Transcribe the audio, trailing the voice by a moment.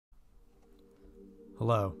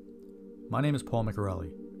Hello, my name is Paul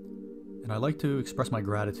Micarelli, and I'd like to express my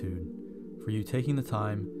gratitude for you taking the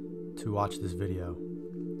time to watch this video.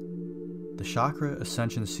 The Chakra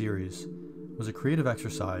Ascension series was a creative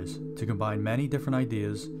exercise to combine many different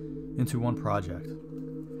ideas into one project.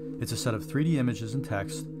 It's a set of 3D images and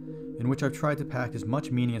text in which I've tried to pack as much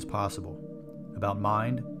meaning as possible about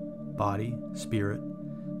mind, body, spirit,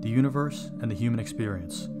 the universe, and the human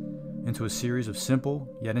experience into a series of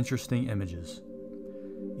simple yet interesting images.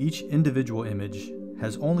 Each individual image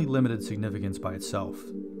has only limited significance by itself.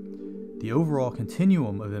 The overall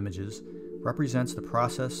continuum of images represents the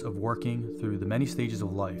process of working through the many stages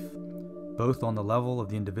of life, both on the level of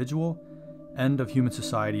the individual and of human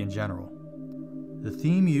society in general. The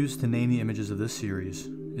theme used to name the images of this series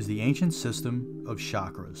is the ancient system of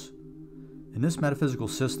chakras. In this metaphysical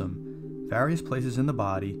system, various places in the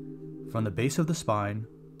body, from the base of the spine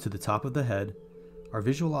to the top of the head, are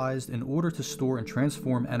visualized in order to store and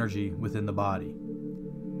transform energy within the body.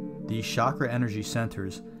 These chakra energy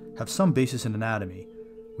centers have some basis in anatomy,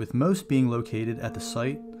 with most being located at the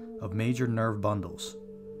site of major nerve bundles.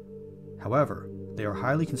 However, they are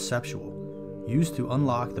highly conceptual, used to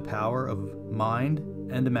unlock the power of mind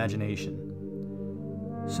and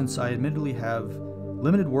imagination. Since I admittedly have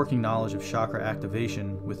limited working knowledge of chakra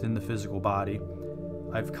activation within the physical body,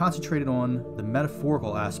 I've concentrated on the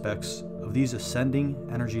metaphorical aspects of these ascending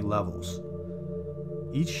energy levels.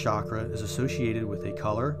 Each chakra is associated with a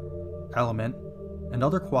color, element, and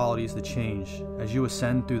other qualities that change as you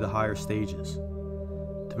ascend through the higher stages.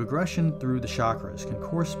 The progression through the chakras can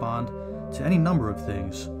correspond to any number of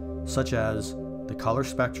things, such as the color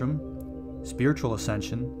spectrum, spiritual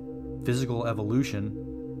ascension, physical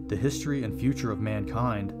evolution, the history and future of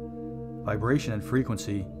mankind, vibration and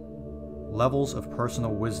frequency, levels of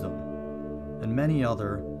personal wisdom, and many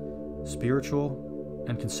other spiritual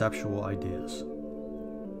and conceptual ideas.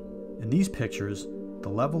 In these pictures, the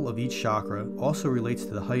level of each chakra also relates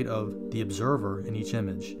to the height of the observer in each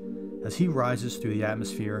image, as he rises through the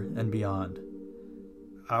atmosphere and beyond.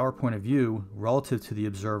 Our point of view relative to the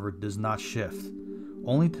observer does not shift,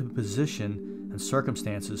 only the position and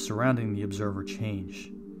circumstances surrounding the observer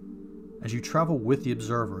change. As you travel with the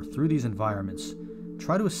observer through these environments,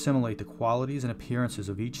 try to assimilate the qualities and appearances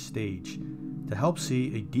of each stage to help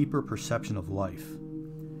see a deeper perception of life.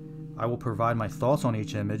 I will provide my thoughts on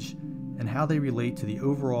each image and how they relate to the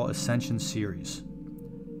overall Ascension series.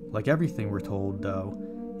 Like everything we're told,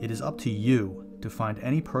 though, it is up to you to find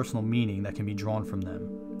any personal meaning that can be drawn from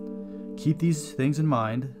them. Keep these things in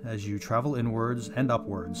mind as you travel inwards and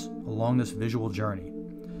upwards along this visual journey.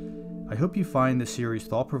 I hope you find this series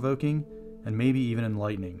thought-provoking and maybe even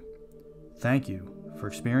enlightening. Thank you for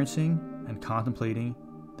experiencing and contemplating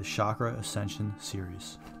the Chakra Ascension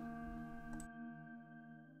series.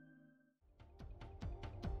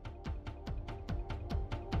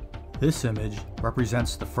 This image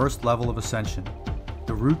represents the first level of ascension,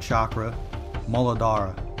 the root chakra,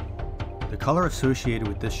 Muladhara. The color associated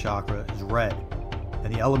with this chakra is red,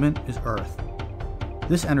 and the element is earth.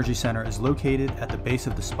 This energy center is located at the base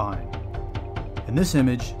of the spine. In this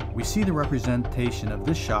image, we see the representation of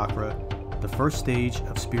this chakra, the first stage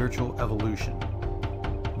of spiritual evolution.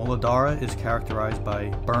 Muladhara is characterized by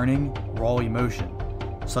burning, raw emotion,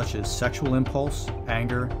 such as sexual impulse,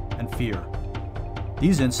 anger, and fear.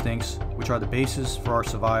 These instincts, which are the basis for our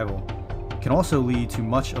survival, can also lead to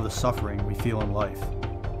much of the suffering we feel in life.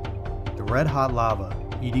 The red-hot lava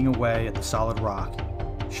eating away at the solid rock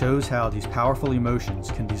shows how these powerful emotions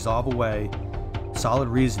can dissolve away solid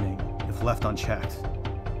reasoning if left unchecked.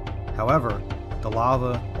 However, the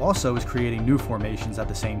lava also is creating new formations at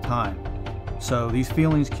the same time, so these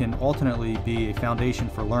feelings can alternately be a foundation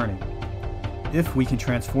for learning, if we can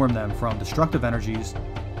transform them from destructive energies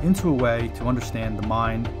into a way to understand the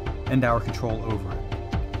mind and our control over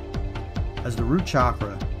it. As the root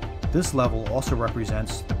chakra, this level also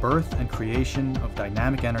represents the birth and creation of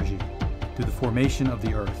dynamic energy through the formation of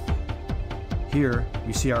the earth. Here,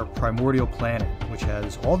 we see our primordial planet, which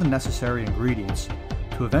has all the necessary ingredients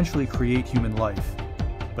to eventually create human life,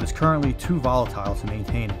 but is currently too volatile to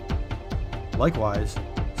maintain it. Likewise,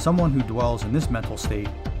 someone who dwells in this mental state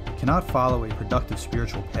cannot follow a productive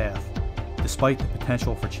spiritual path, despite the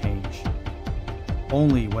potential for change.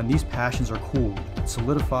 Only when these passions are cooled and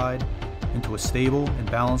solidified into a stable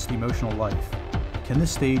and balanced emotional life can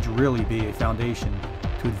this stage really be a foundation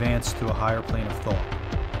to advance to a higher plane of thought.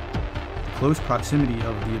 The close proximity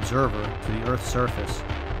of the observer to the Earth's surface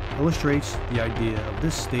illustrates the idea of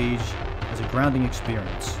this stage as a grounding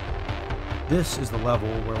experience. This is the level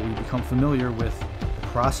where we become familiar with the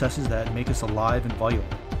processes that make us alive and vital.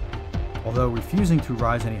 although refusing to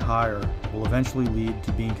rise any higher will eventually lead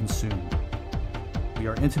to being consumed. We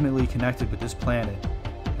are intimately connected with this planet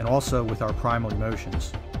and also with our primal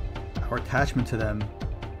emotions. Our attachment to them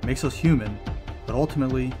makes us human, but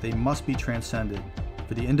ultimately they must be transcended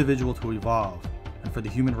for the individual to evolve and for the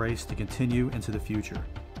human race to continue into the future.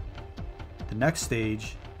 The next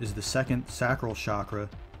stage is the second sacral chakra,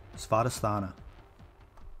 Svadhisthana.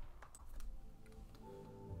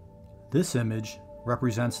 This image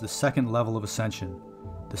represents the second level of ascension,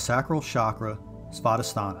 the sacral chakra,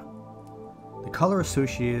 Svadhisthana. The color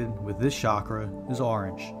associated with this chakra is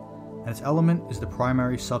orange, and its element is the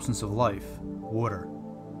primary substance of life, water.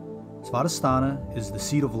 Svadhisthana is the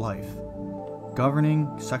seat of life, governing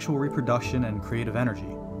sexual reproduction and creative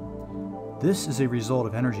energy. This is a result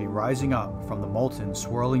of energy rising up from the molten,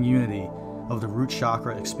 swirling unity of the root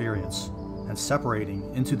chakra experience and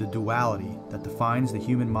separating into the duality that defines the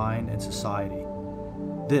human mind and society.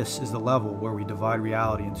 This is the level where we divide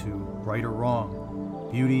reality into right or wrong,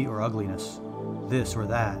 beauty or ugliness, this or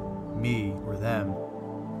that, me or them.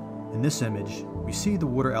 In this image, we see the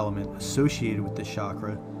water element associated with this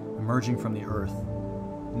chakra emerging from the earth.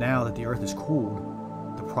 Now that the earth is cooled,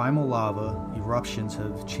 the primal lava eruptions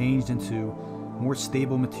have changed into more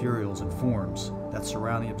stable materials and forms that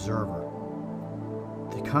surround the observer.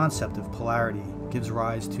 The concept of polarity gives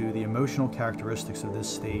rise to the emotional characteristics of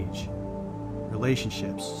this stage: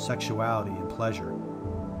 relationships, sexuality, and pleasure.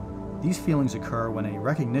 These feelings occur when a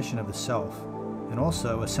recognition of the self and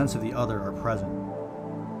also a sense of the other are present.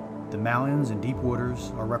 The mountains and deep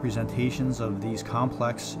waters are representations of these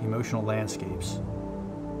complex emotional landscapes.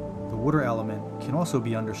 The water element can also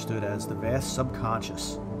be understood as the vast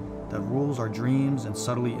subconscious that rules our dreams and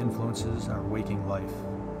subtly influences our waking life.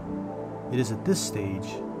 It is at this stage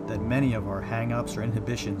that many of our hang-ups or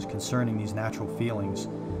inhibitions concerning these natural feelings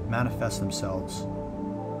manifest themselves.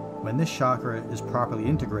 When this chakra is properly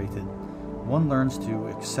integrated, one learns to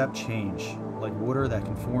accept change, like water that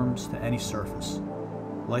conforms to any surface.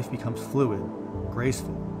 Life becomes fluid,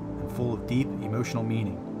 graceful, and full of deep emotional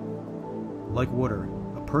meaning. Like water,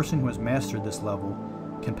 a person who has mastered this level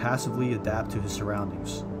can passively adapt to his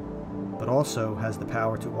surroundings, but also has the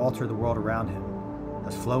power to alter the world around him,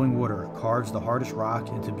 as flowing water carves the hardest rock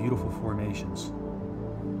into beautiful formations.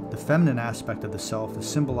 The feminine aspect of the self is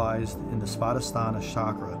symbolized in the Svadhisthana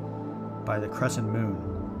chakra by the crescent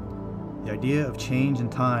moon. The idea of change in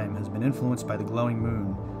time has been influenced by the glowing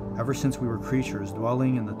moon ever since we were creatures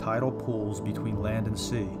dwelling in the tidal pools between land and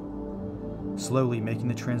sea, slowly making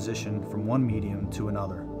the transition from one medium to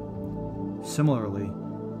another. Similarly,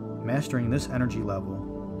 mastering this energy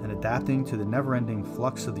level and adapting to the never-ending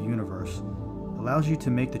flux of the universe allows you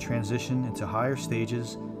to make the transition into higher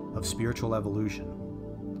stages of spiritual evolution.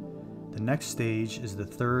 The next stage is the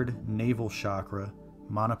third navel chakra,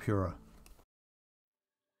 Manipura.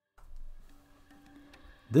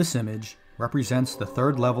 This image represents the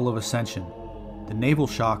third level of ascension, the navel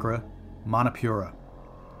chakra, Manipura.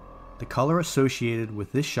 The color associated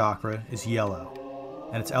with this chakra is yellow,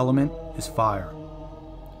 and its element is fire.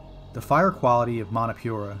 The fire quality of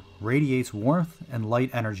Manipura radiates warmth and light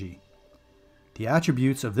energy. The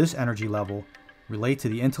attributes of this energy level relate to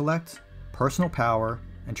the intellect, personal power,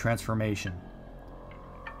 and transformation.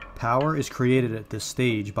 Power is created at this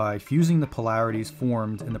stage by fusing the polarities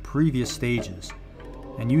formed in the previous stages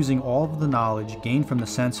and using all of the knowledge gained from the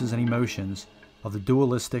senses and emotions of the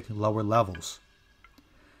dualistic lower levels.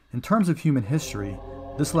 In terms of human history,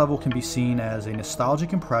 this level can be seen as a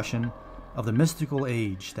nostalgic impression of the mystical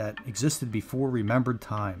age that existed before remembered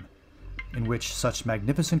time, in which such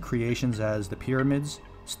magnificent creations as the pyramids,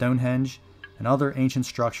 Stonehenge, and other ancient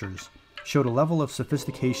structures showed a level of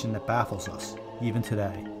sophistication that baffles us, even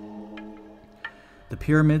today. The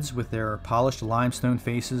pyramids, with their polished limestone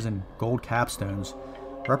faces and gold capstones,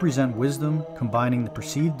 represent wisdom combining the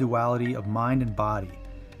perceived duality of mind and body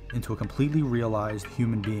into a completely realized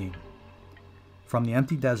human being. From the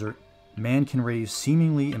empty desert, man can raise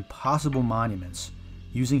seemingly impossible monuments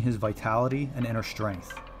using his vitality and inner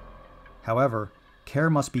strength. However,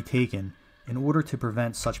 care must be taken in order to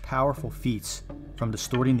prevent such powerful feats from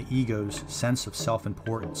distorting the ego's sense of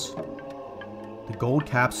self-importance. The gold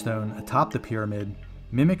capstone atop the pyramid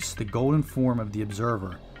mimics the golden form of the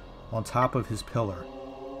observer on top of his pillar,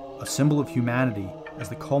 a symbol of humanity as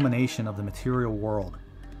the culmination of the material world,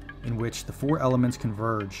 in which the four elements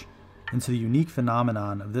converge into the unique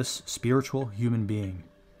phenomenon of this spiritual human being.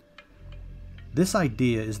 This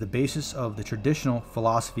idea is the basis of the traditional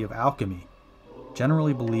philosophy of alchemy,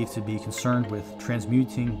 generally believed to be concerned with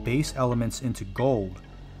transmuting base elements into gold.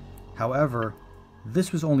 However,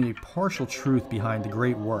 this was only a partial truth behind the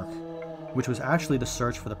great work, which was actually the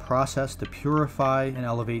search for the process to purify and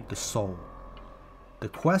elevate the soul. The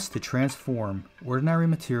quest to transform ordinary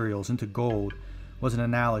materials into gold was an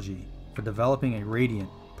analogy for developing a radiant,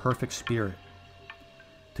 perfect spirit.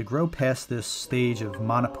 To grow past this stage of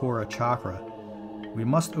Manipura chakra, we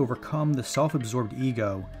must overcome the self-absorbed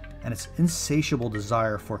ego and its insatiable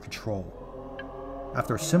desire for control.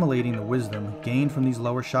 After assimilating the wisdom gained from these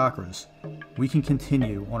lower chakras, we can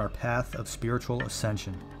continue on our path of spiritual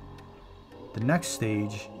ascension. The next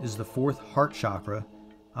stage is the fourth heart chakra,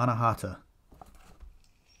 Anahata.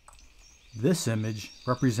 This image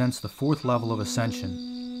represents the fourth level of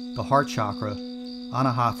ascension, the heart chakra,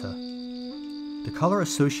 Anahata. The color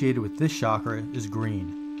associated with this chakra is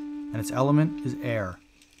green, and its element is air.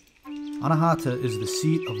 Anahata is the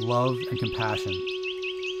seat of love and compassion.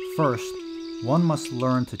 First, one must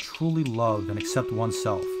learn to truly love and accept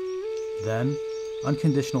oneself. Then,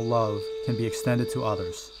 unconditional love can be extended to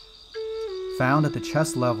others. Found at the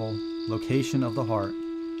chest level location of the heart,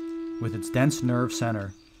 with its dense nerve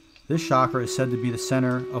center, this chakra is said to be the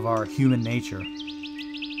center of our human nature.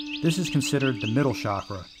 This is considered the middle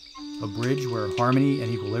chakra, a bridge where harmony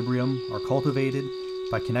and equilibrium are cultivated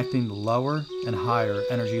by connecting the lower and higher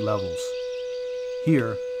energy levels.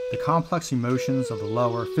 Here, the complex emotions of the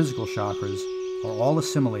lower physical chakras are all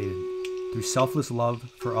assimilated through selfless love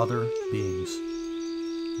for other beings.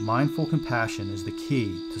 Mindful compassion is the key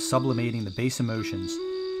to sublimating the base emotions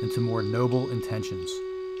into more noble intentions.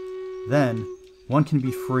 Then, one can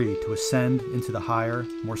be free to ascend into the higher,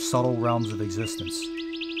 more subtle realms of existence.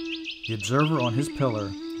 The observer on his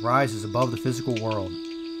pillar rises above the physical world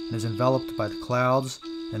and is enveloped by the clouds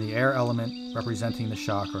and the air element representing the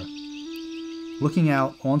chakra. Looking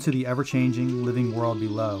out onto the ever-changing living world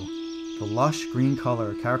below, the lush green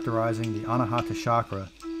color characterizing the Anahata chakra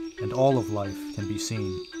and all of life can be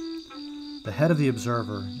seen. The head of the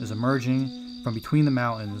observer is emerging from between the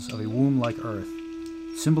mountains of a womb-like earth,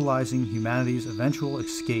 symbolizing humanity's eventual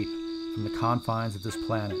escape from the confines of this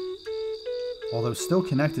planet. Although still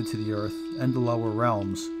connected to the earth and the lower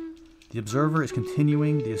realms, the observer is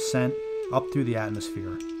continuing the ascent up through the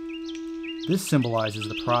atmosphere. This symbolizes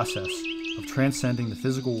the process of transcending the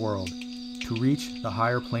physical world to reach the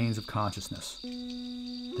higher planes of consciousness.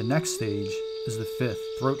 The next stage is the fifth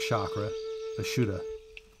throat chakra, Vishuddha.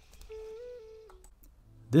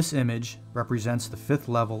 This image represents the fifth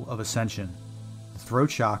level of ascension, the throat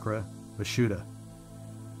chakra, Vishuddha.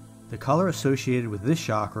 The color associated with this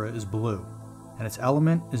chakra is blue, and its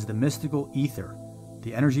element is the mystical ether,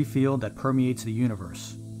 the energy field that permeates the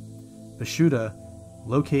universe. Vishuddha,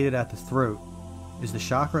 located at the throat, is the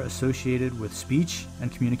chakra associated with speech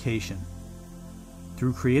and communication.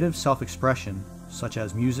 Through creative self-expression, such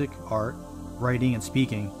as music, art, writing, and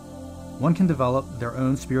speaking, one can develop their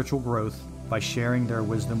own spiritual growth by sharing their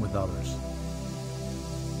wisdom with others.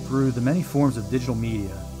 Through the many forms of digital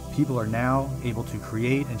media, people are now able to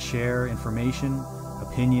create and share information,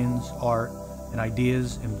 opinions, art, and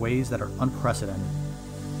ideas in ways that are unprecedented.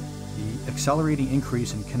 The accelerating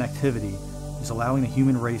increase in connectivity is allowing the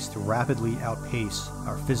human race to rapidly outpace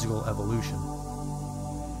our physical evolution.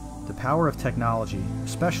 The power of technology,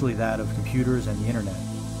 especially that of computers and the internet,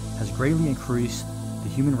 has greatly increased the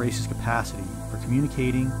human race's capacity for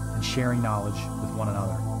communicating and sharing knowledge with one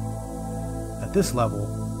another. At this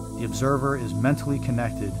level, the observer is mentally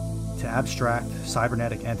connected to abstract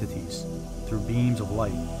cybernetic entities through beams of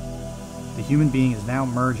light. The human being is now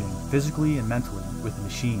merging physically and mentally with the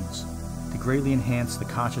machines to greatly enhance the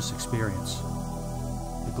conscious experience.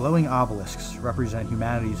 The glowing obelisks represent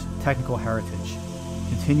humanity's technical heritage,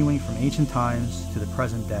 continuing from ancient times to the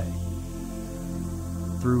present day.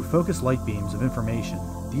 Through focused light beams of information,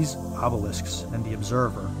 these obelisks and the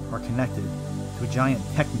observer are connected to a giant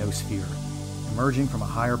technosphere emerging from a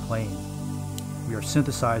higher plane. We are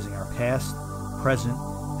synthesizing our past, present,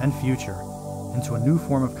 and future into a new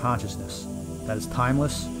form of consciousness that is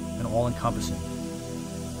timeless and all-encompassing.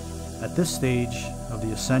 At this stage of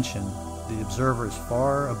the ascension, the observer is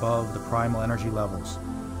far above the primal energy levels,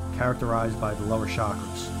 characterized by the lower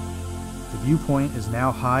chakras. The viewpoint is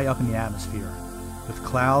now high up in the atmosphere, with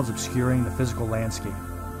clouds obscuring the physical landscape,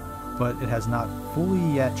 but it has not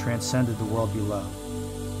fully yet transcended the world below.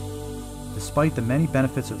 Despite the many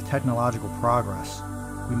benefits of technological progress,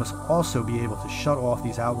 we must also be able to shut off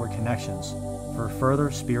these outward connections for further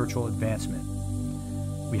spiritual advancement.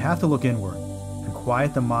 We have to look inward and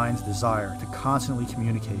quiet the mind's desire to constantly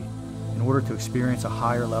communicate in order to experience a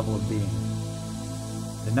higher level of being.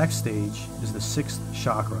 The next stage is the sixth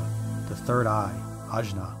chakra, the third eye,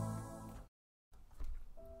 Ajna.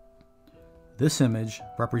 This image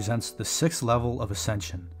represents the sixth level of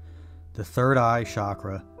ascension, the third eye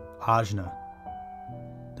chakra, Ajna.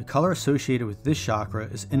 The color associated with this chakra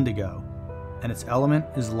is indigo, and its element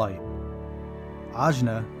is light.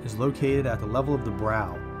 Ajna is located at the level of the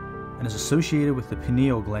brow and is associated with the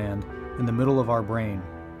pineal gland in the middle of our brain.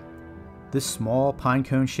 This small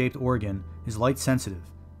pinecone-shaped organ is light sensitive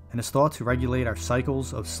and is thought to regulate our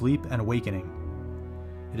cycles of sleep and awakening.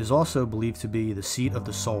 It is also believed to be the seat of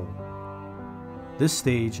the soul. This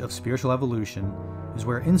stage of spiritual evolution is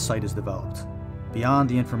where insight is developed, beyond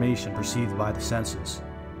the information perceived by the senses.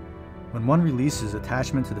 When one releases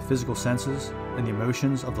attachment to the physical senses and the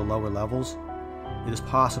emotions of the lower levels, it is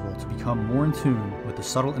possible to become more in tune with the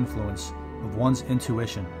subtle influence of one's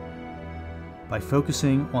intuition. By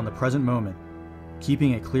focusing on the present moment,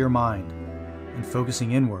 keeping a clear mind, and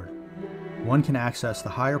focusing inward, one can access the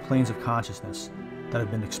higher planes of consciousness that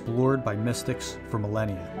have been explored by mystics for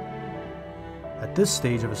millennia. At this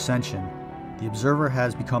stage of ascension, the observer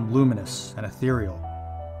has become luminous and ethereal.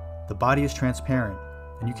 The body is transparent,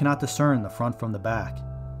 and you cannot discern the front from the back.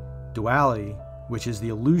 Duality, which is the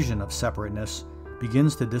illusion of separateness,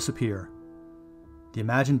 begins to disappear. The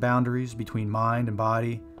imagined boundaries between mind and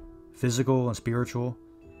body, physical and spiritual,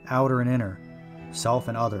 outer and inner, self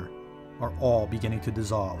and other, are all beginning to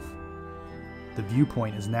dissolve. The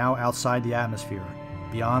viewpoint is now outside the atmosphere,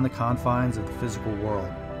 beyond the confines of the physical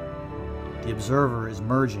world. The observer is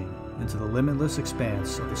merging into the limitless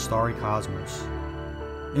expanse of the starry cosmos.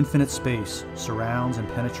 Infinite space surrounds and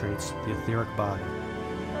penetrates the etheric body.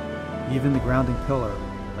 Even the grounding pillar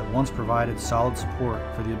that once provided solid support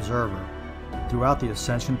for the observer throughout the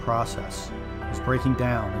ascension process is breaking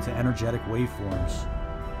down into energetic waveforms.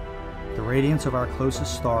 The radiance of our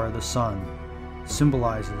closest star, the sun,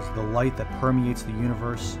 symbolizes the light that permeates the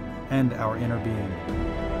universe and our inner being,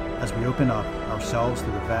 as we open up ourselves to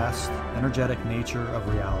the vast, energetic nature of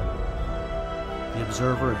reality. The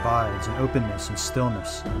observer abides in openness and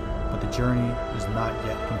stillness, but the journey is not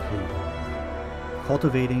yet complete.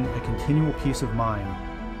 Cultivating a continual peace of mind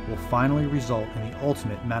will finally result in the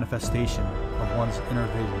ultimate manifestation of one's inner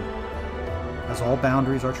vision, as all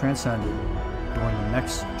boundaries are transcended during the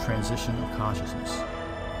next transition of consciousness.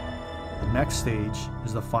 The next stage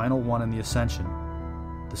is the final one in the ascension,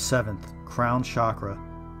 the seventh crown chakra,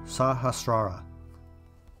 Sahasrara.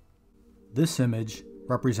 This image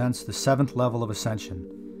represents the seventh level of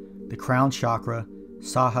ascension, the crown chakra,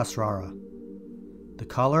 Sahasrara. The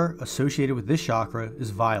color associated with this chakra is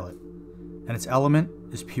violet, and its element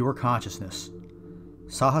is pure consciousness.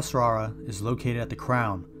 Sahasrara is located at the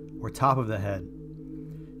crown, or top of the head.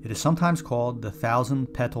 It is sometimes called the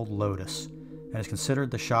thousand-petaled lotus, and is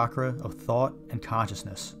considered the chakra of thought and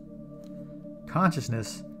consciousness.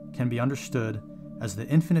 Consciousness can be understood as the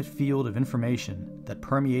infinite field of information that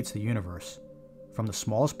permeates the universe, from the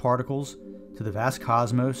smallest particles to the vast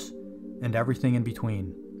cosmos and everything in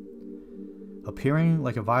between. Appearing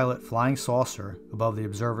like a violet flying saucer above the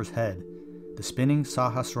observer's head, the spinning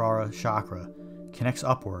Sahasrara chakra connects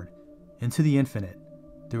upward into the infinite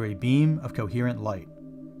through a beam of coherent light.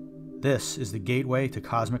 This is the gateway to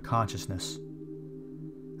cosmic consciousness.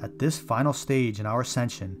 At this final stage in our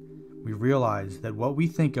ascension, we realize that what we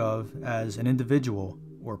think of as an individual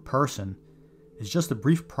or person is just a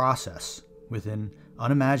brief process within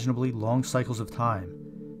unimaginably long cycles of time,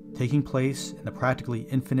 taking place in the practically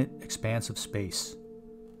infinite expanse of space.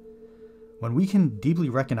 When we can deeply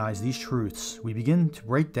recognize these truths, we begin to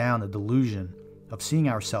break down the delusion of seeing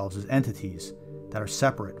ourselves as entities that are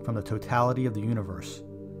separate from the totality of the universe.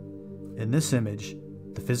 In this image,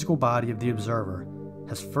 the physical body of the observer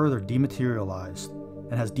has further dematerialized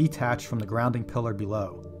and has detached from the grounding pillar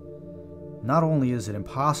below. Not only is it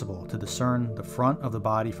impossible to discern the front of the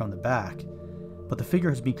body from the back, but the figure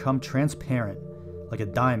has become transparent, like a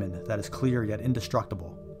diamond that is clear yet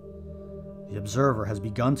indestructible. The observer has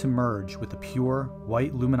begun to merge with the pure,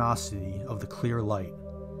 white luminosity of the clear light.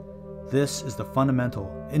 This is the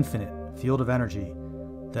fundamental, infinite field of energy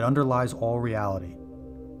that underlies all reality.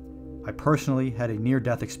 I personally had a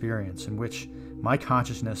near-death experience in which my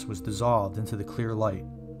consciousness was dissolved into the clear light.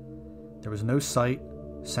 There was no sight,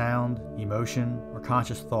 sound, emotion, or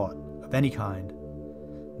conscious thought of any kind.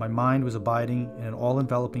 My mind was abiding in an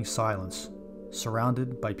all-enveloping silence,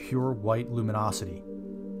 surrounded by pure white luminosity.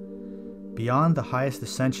 Beyond the highest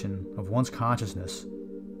ascension of one's consciousness,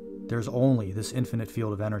 there is only this infinite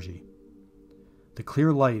field of energy. The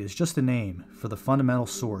clear light is just a name for the fundamental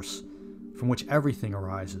source from which everything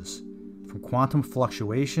arises, from quantum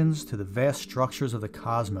fluctuations to the vast structures of the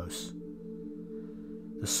cosmos.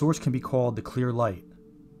 The source can be called the clear light,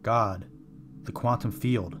 God, the quantum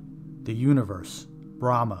field, the universe,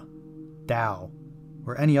 Brahma, Tao,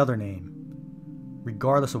 or any other name.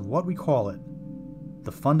 Regardless of what we call it,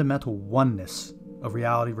 the fundamental oneness of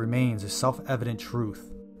reality remains a self-evident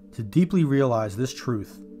truth. To deeply realize this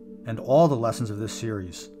truth and all the lessons of this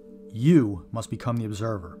series, you must become the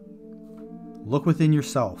observer. Look within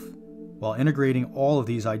yourself while integrating all of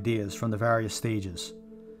these ideas from the various stages.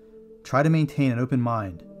 Try to maintain an open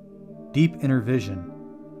mind, deep inner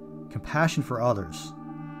vision, compassion for others,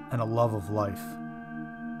 and a love of life.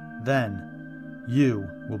 Then, you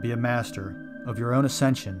will be a master of your own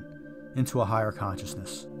ascension into a higher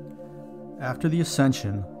consciousness. After the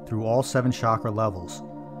ascension through all 7 chakra levels,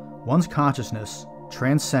 one's consciousness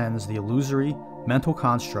transcends the illusory mental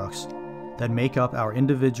constructs that make up our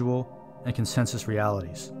individual and consensus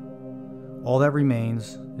realities. All that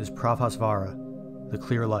remains is Prabhasvara, the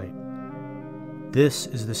clear light. This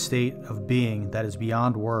is the state of being that is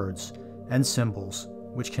beyond words and symbols,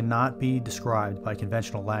 which cannot be described by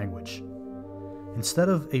conventional language. Instead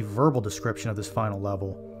of a verbal description of this final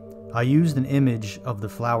level, I used an image of the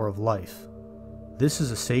flower of life. This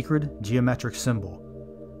is a sacred geometric symbol,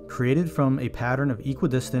 created from a pattern of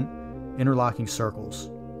equidistant, interlocking circles.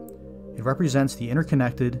 It represents the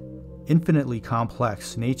interconnected, infinitely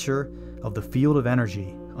complex nature of the field of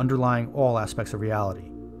energy underlying all aspects of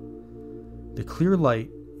reality. The clear light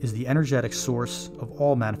is the energetic source of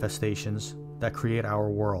all manifestations that create our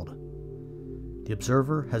world. The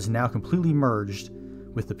observer has now completely merged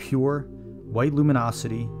with the pure, white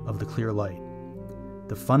luminosity of the clear light,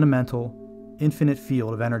 the fundamental, infinite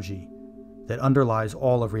field of energy that underlies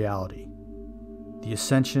all of reality. The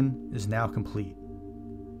ascension is now complete.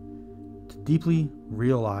 To deeply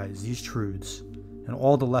realize these truths and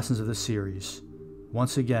all the lessons of this series,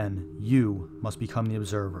 once again, you must become the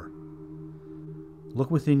observer.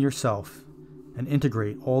 Look within yourself and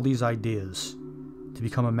integrate all these ideas to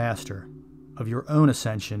become a master of your own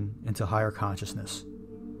ascension into higher consciousness.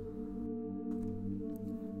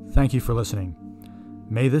 Thank you for listening.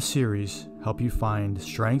 May this series help you find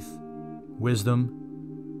strength,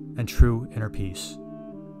 wisdom, and true inner peace.